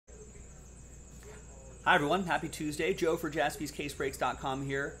Hi everyone, happy Tuesday. Joe for jaspyscasebreaks.com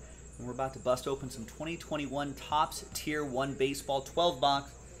here, and we're about to bust open some 2021 TOPPS Tier 1 Baseball 12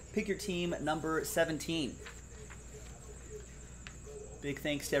 box. Pick your team number 17. Big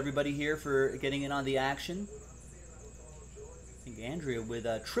thanks to everybody here for getting in on the action. I think Andrea with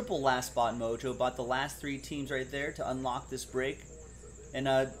a triple last spot mojo bought the last three teams right there to unlock this break. And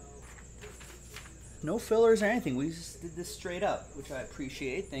no fillers or anything. We just did this straight up, which I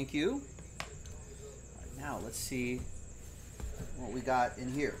appreciate. Thank you. Now let's see what we got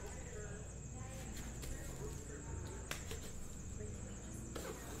in here.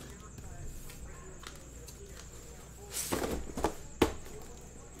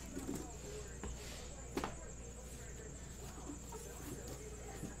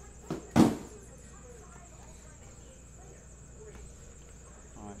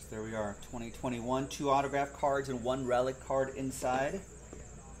 All right, so there we are, 2021, 2 autograph cards and 1 relic card inside.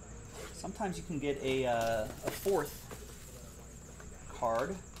 Sometimes you can get a fourth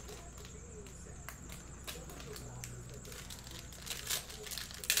card.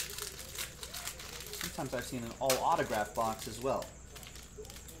 Sometimes I've seen an all autograph box as well.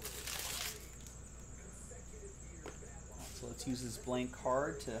 So let's use this blank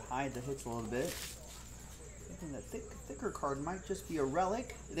card to hide the hits a little bit. Thinking that thicker card might just be a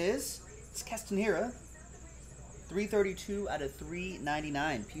relic. It is. It's Castanera. 332 out of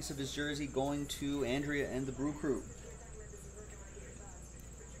 399. Piece of his jersey going to Andrea and the Brew Crew.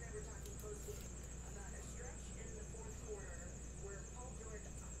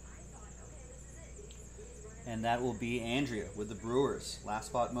 And that will be Andrea with the Brewers. Last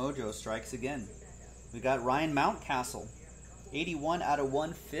spot mojo strikes again. We got Ryan Mountcastle. 81 out of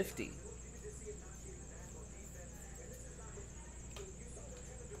 150.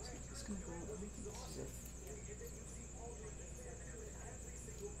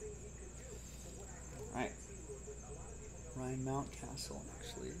 Alright, Ryan Mountcastle,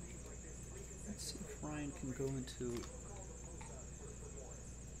 actually. Let's see if Ryan can go into...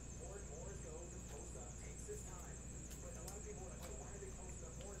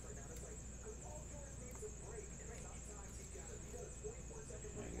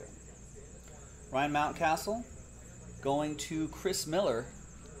 There you go. Ryan Mountcastle going to Chris Miller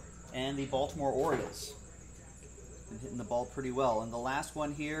and the Baltimore Orioles. Been hitting the ball pretty well. And the last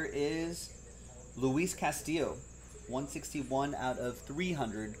one here is Luis Castillo, 161 out of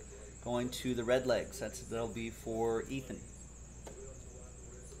 300, going to the Redlegs. That'll be for Ethan.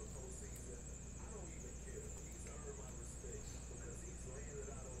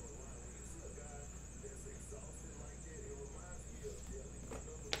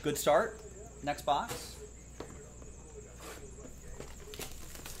 Good start. Next box.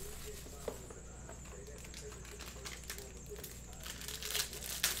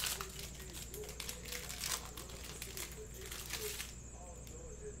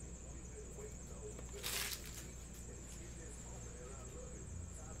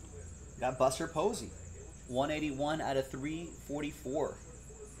 Got Buster Posey, 181 out of 344.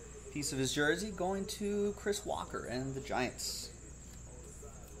 Piece of his jersey going to Chris Walker and the Giants.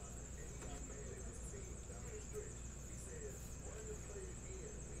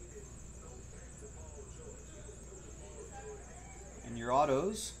 And your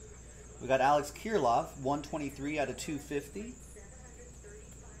autos, we got Alex Kirilloff, 123 out of 250.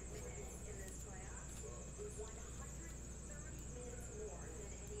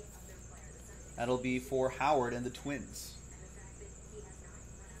 That'll be for Howard and the Twins.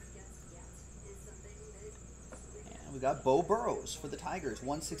 And we got Bo Burrows for the Tigers,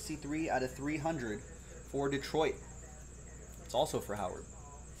 163 out of 300 for Detroit. It's also for Howard.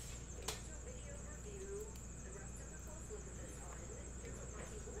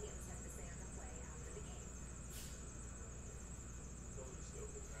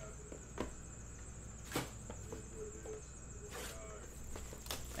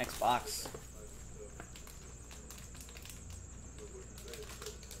 Next box.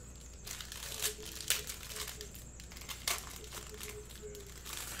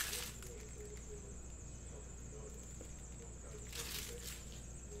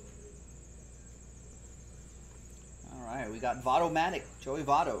 We got Votto-Matic, Joey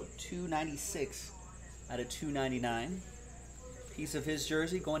Votto, 296 out of 299. Piece of his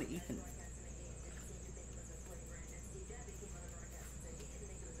jersey going to Ethan.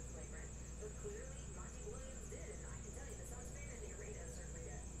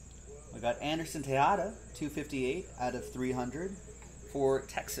 We got Anderson Tejada, 258 out of 300 for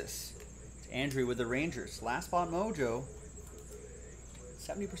Texas. It's Andrew with the Rangers. Last spot mojo,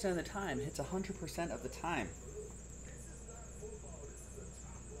 70% of the time, hits 100% of the time.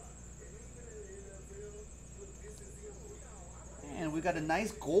 we got a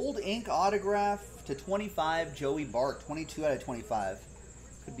nice gold ink autograph to 25, Joey Bart, 22 out of 25.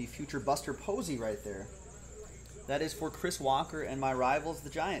 Could be future Buster Posey right there. That is for Chris Walker and my rivals, the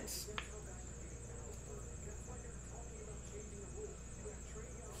Giants.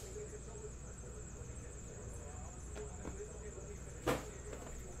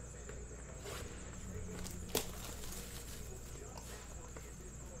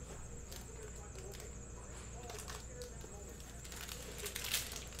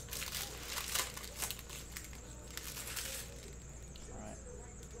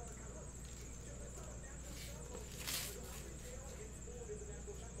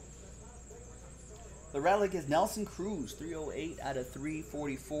 The relic is Nelson Cruz, 308 out of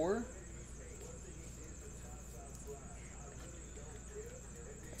 344.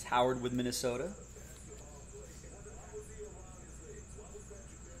 That's Howard with Minnesota.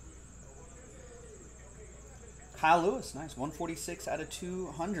 Kyle Lewis, nice, 146 out of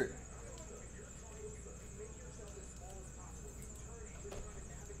 200.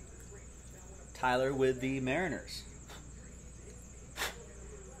 Tyler with the Mariners.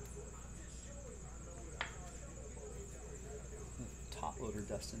 Top loader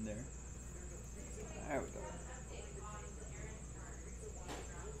dust in there. There we go.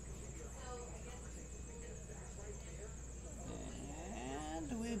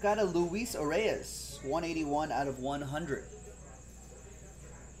 And we've got a Luis Arias, 181 out of 100.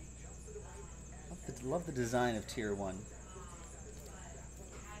 Love the design of Tier 1.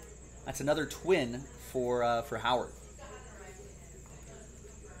 That's another twin for Howard.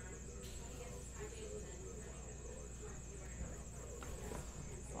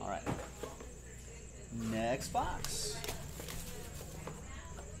 All right. Next box.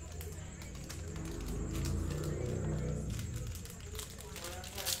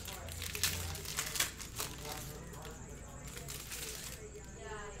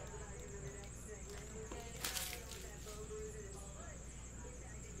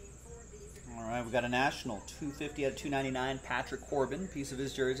 All right, we got a national 250 out of 299. Patrick Corbin, piece of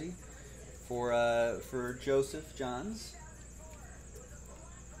his jersey for Joseph Johns.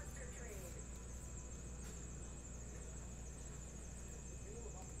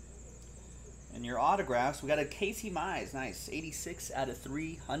 And your autographs, we got a Casey Mize, nice, 86 out of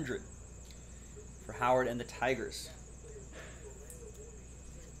 300 for Howard and the Tigers.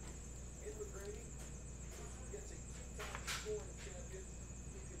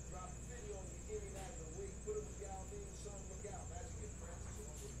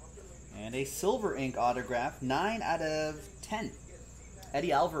 And a silver ink autograph, 9 out of 10.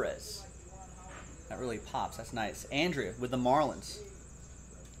 Eddie Alvarez. That really pops. That's nice. Andrea with the Marlins.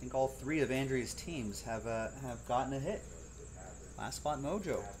 I think all three of Andrea's teams have gotten a hit. Last spot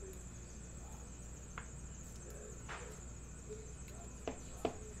mojo.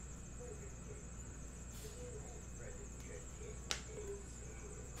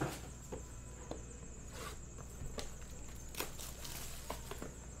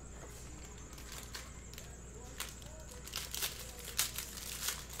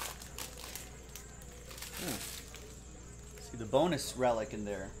 See the bonus relic in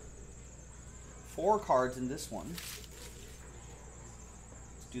there. 4 cards in this one. Let's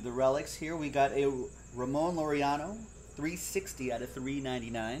do the relics here. We got a Ramon Laureano, 360 out of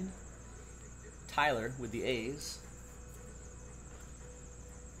 399. Tyler with the A's.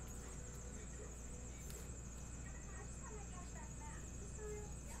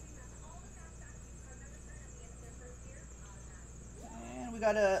 And we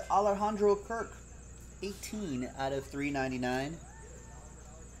got a Alejandro Kirk, 18 out of 399.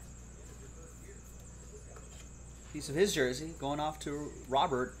 Piece of his jersey going off to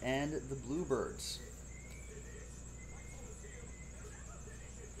Robert and the Bluebirds.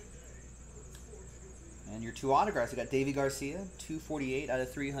 And your 2 autographs. We got Davy Garcia, 248 out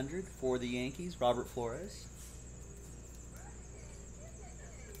of 300 for the Yankees, Robert Flores.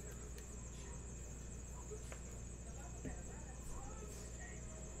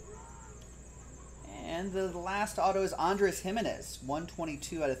 And the last auto is Andres Jimenez,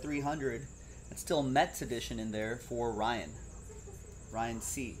 122 out of 300. That's still Mets edition in there for Ryan. Ryan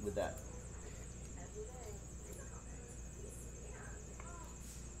C with that.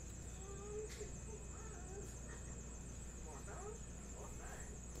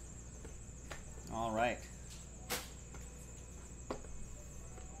 All right.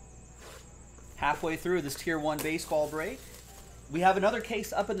 Halfway through this Tier 1 baseball break. We have another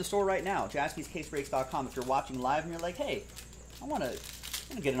case up in the store right now, jaspyscasebreaks.com. If you're watching live and you're like, hey, I'm gonna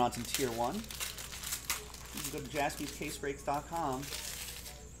get it on some Tier 1. You can go to jaspyscasebreaks.com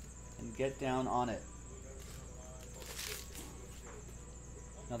and get down on it.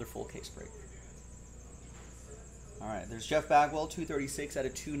 Another full case break. All right, there's Jeff Bagwell, 236 out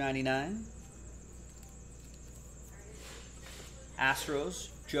of 299. Astros,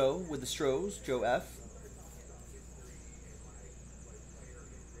 Joe with the Stros, Joe F.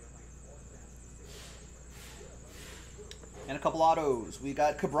 And a couple autos. We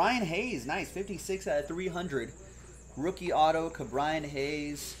got Cabrian Hayes, nice, 56 out of 300. Rookie auto, Cabrian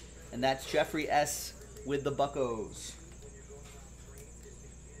Hayes, and that's Jeffrey S. with the Buccos.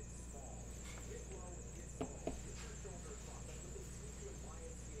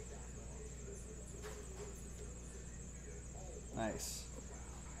 Nice.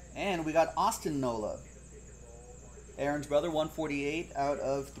 And we got Austin Nola. Aaron's brother, 148 out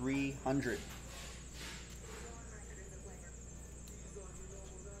of 300.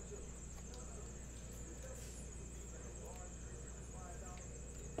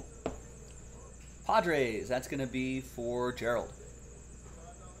 Padres, that's going to be for Gerald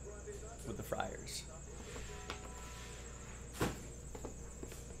with the Friars.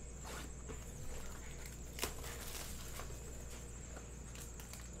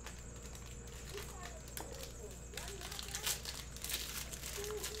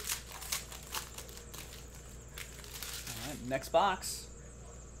 All right, next box.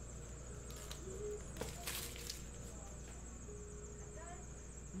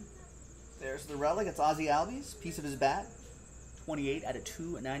 There's the relic. It's Ozzie Albies. Piece of his bat. 28 out of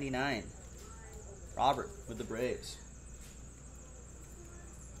 299. Robert with the Braves.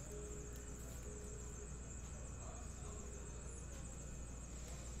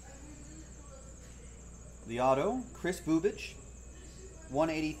 The auto. Chris Bubich.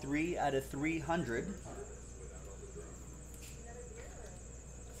 183 out of 300.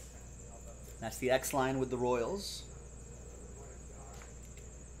 That's the X line with the Royals.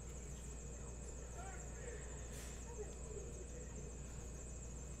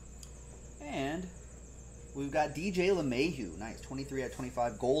 And we've got DJ LeMahieu. Nice. 23 out of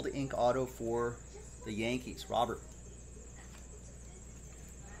 25. Gold ink auto for the Yankees. Robert.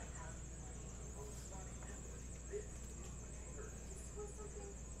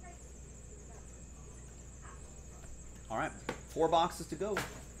 All right. 4 boxes to go.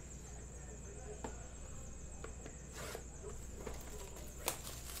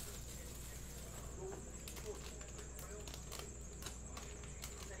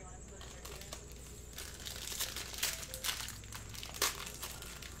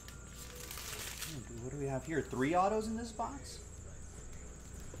 What do we have here? 3 autos in this box?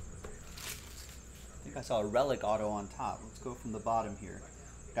 I think I saw a relic auto on top. Let's go from the bottom here.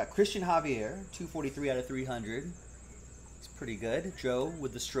 Got Christian Javier, 243 out of 300. It's pretty good. Joe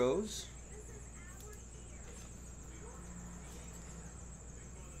with the Stros.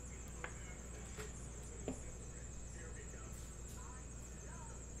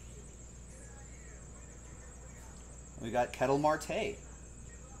 We got Kettle Marte.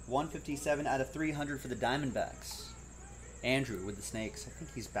 157 out of 300 for the Diamondbacks. Andrew with the Snakes. I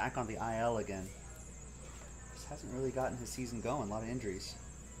think he's back on the IL again. Just hasn't really gotten his season going. A lot of injuries.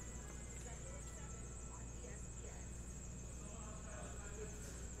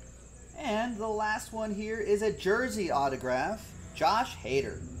 And the last one here is a jersey autograph. Josh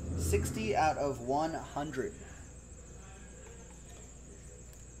Hader. 60 out of 100.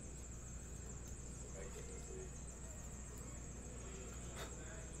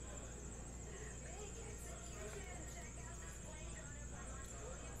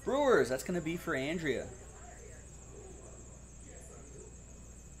 Brewers, that's going to be for Andrea.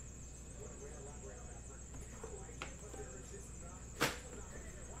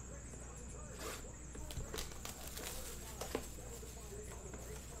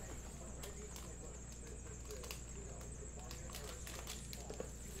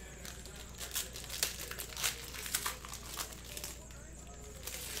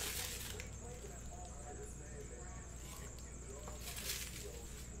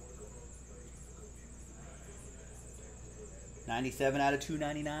 $97 out of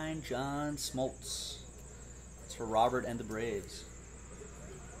 $299, John Smoltz. It's for Robert and the Braves.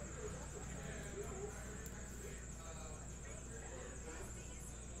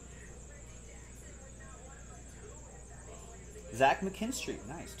 Zach McKinstry,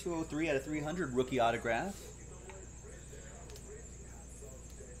 nice. 203 out of 300, rookie autograph.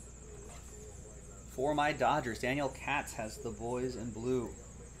 For my Dodgers, Daniel Katz has the boys in blue.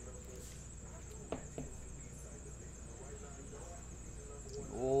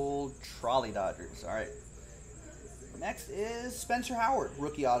 Old trolley Dodgers. All right. Next is Spencer Howard,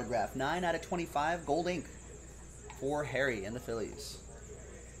 rookie autograph. 9 out of 25, gold ink for Harry and the Phillies.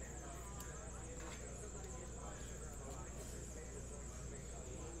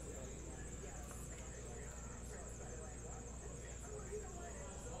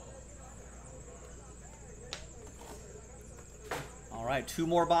 right, 2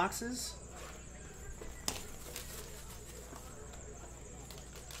 more boxes.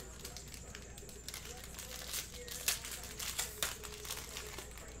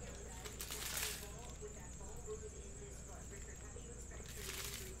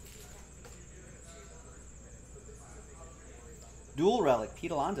 Dual Relic,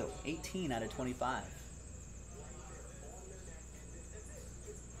 Pete Alonso, 18 out of 25.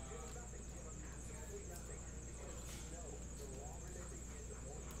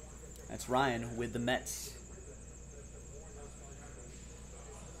 That's Ryan with the Mets.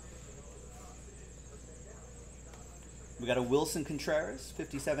 We got a Wilson Contreras,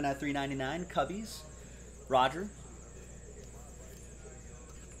 57 out of 399. Cubbies, Roger.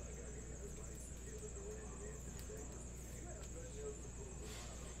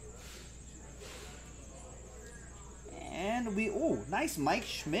 And we, ooh, nice Mike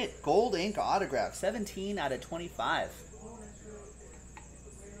Schmidt, gold ink autograph, 17 out of 25.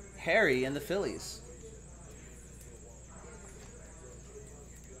 Harry and the Phillies.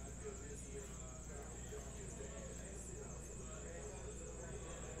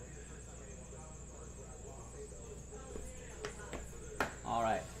 All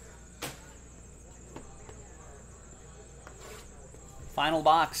right. Final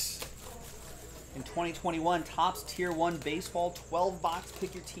box. In 2021, Topps Tier 1 Baseball, 12 box,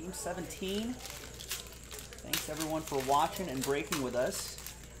 pick your team, 17. Thanks everyone for watching and breaking with us.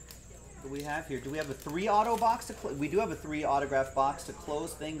 What do we have here? Do we have a 3 auto box to close? We do have a 3 autograph box to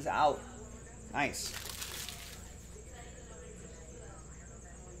close things out. Nice.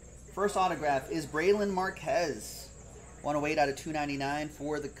 First autograph is Braylon Marquez. 108 out of 299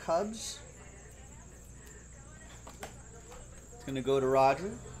 for the Cubs. It's going to go to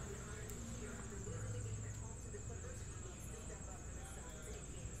Roger.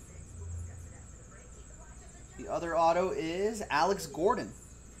 The other auto is Alex Gordon.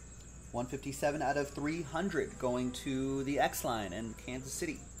 157 out of 300 going to the X-Line and Kansas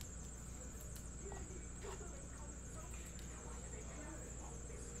City.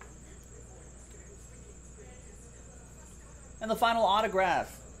 And the final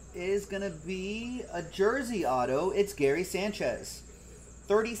autograph is going to be a jersey auto. It's Gary Sanchez.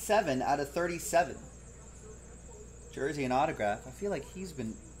 37 out of 37. Jersey and autograph. I feel like he's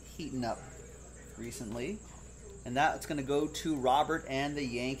been heating up recently. And that's going to go to Robert and the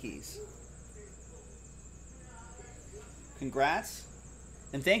Yankees. Congrats.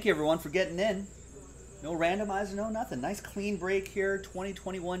 And thank you, everyone, for getting in. No randomizer, no nothing. Nice clean break here.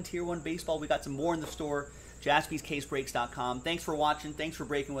 2021 Tier 1 Baseball. We got some more in the store. JaspysCaseBreaks.com. Thanks for watching. Thanks for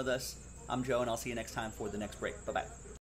breaking with us. I'm Joe, and I'll see you next time for the next break. Bye-bye.